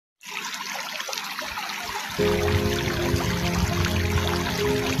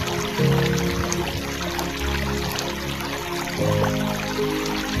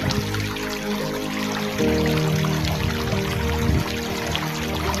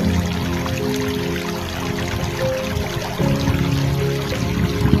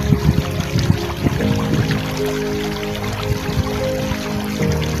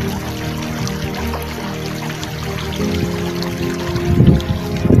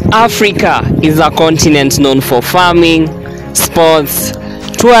Africa is a continent known for farming, sports,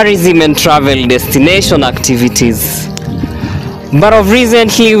 tourism and travel destination activities. But of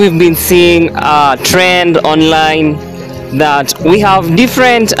recently we've been seeing a trend online that we have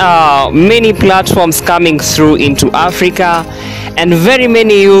different many platforms coming through into Africa, and very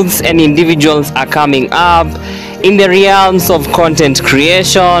many youths and individuals are coming up in the realms of content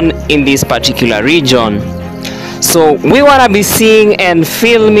creation in this particular region. So we want to be seeing and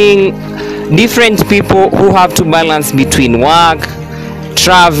filming different people who have to balance between work,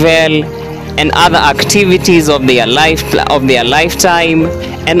 travel, and other activities of their lifetime,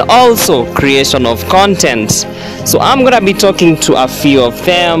 and also creation of content. So I'm gonna be talking to a few of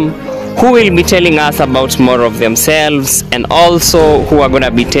them who will be telling us about more of themselves, and also who are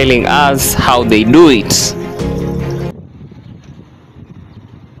gonna be telling us how they do it.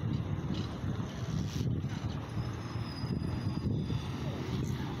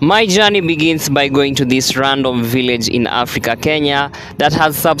 My journey begins by going to this random village in Africa, Kenya, that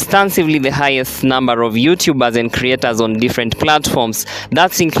has substantively the highest number of YouTubers and creators on different platforms.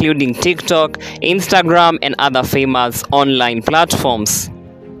 That's including TikTok, Instagram, and other famous online platforms.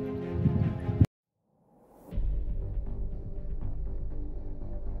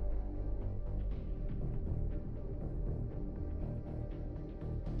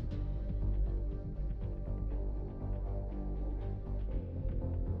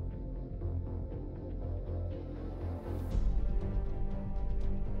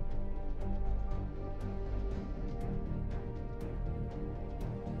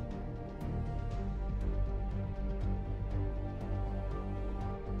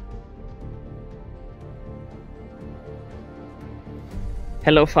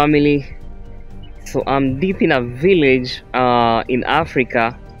 Hello family. So I'm deep in a village in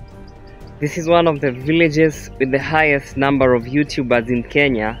Africa. This is one of the villages with the highest number of YouTubers in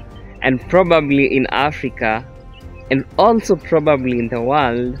Kenya, and probably in Africa, and also probably in the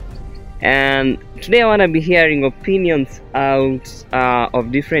world. And today I want to be hearing opinions out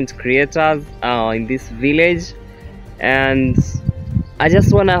of different creators in this village, and I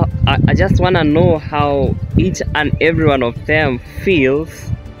just wanna know how each and every one of them feels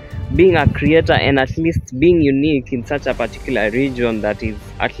being a creator, and at least being unique in such a particular region that is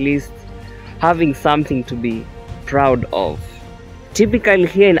at least having something to be proud of. Typically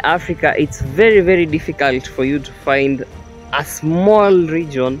here in Africa, it's very difficult for you to find a small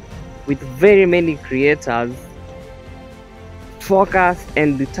region with very many creators focused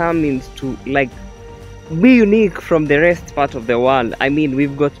and determined to be unique from the rest part of the world. I mean,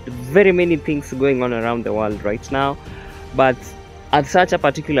 we've got very many things going on around the world right now, but at such a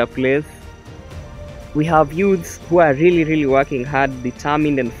particular place we have youths who are really working hard,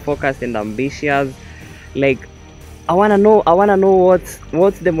 determined and focused and ambitious. I wanna know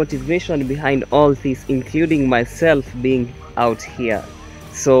what's the motivation behind all this, including myself being out here.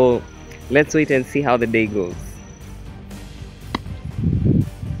 So let's wait and see how the day goes.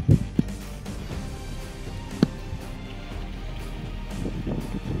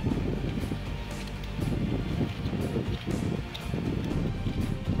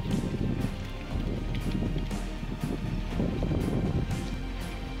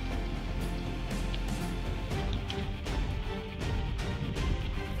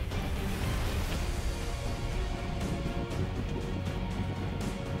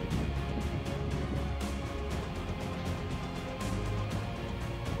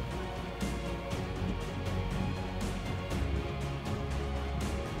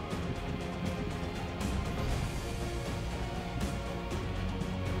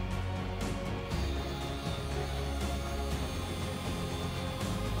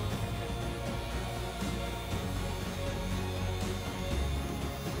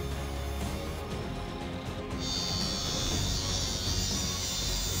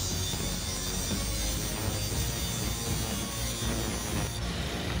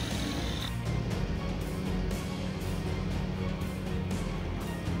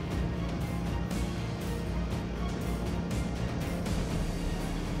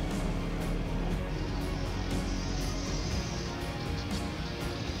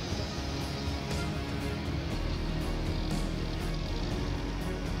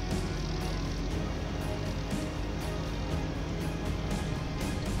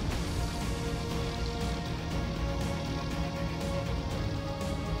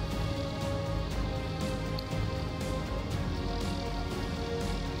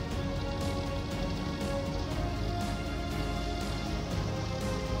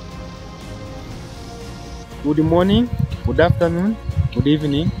 Good morning, good afternoon, good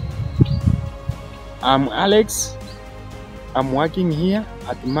evening. I'm Alex. I'm working here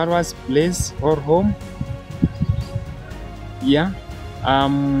at Marwa's place or home. Yeah.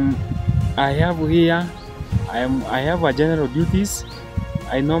 I have here. I have a general duties.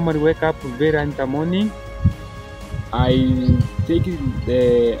 I normally wake up very early in the morning. I take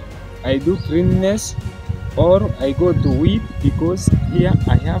the I do cleanliness or I go to weed because here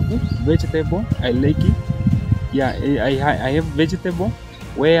I have vegetable. I like it. Yeah, I have vegetable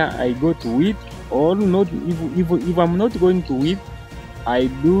where I go to weed or not. If I'm not going to weed, I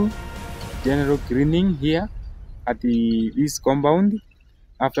do general cleaning here at this compound.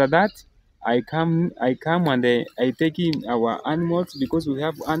 After that, I come and I take in our animals because we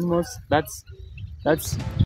have animals. That's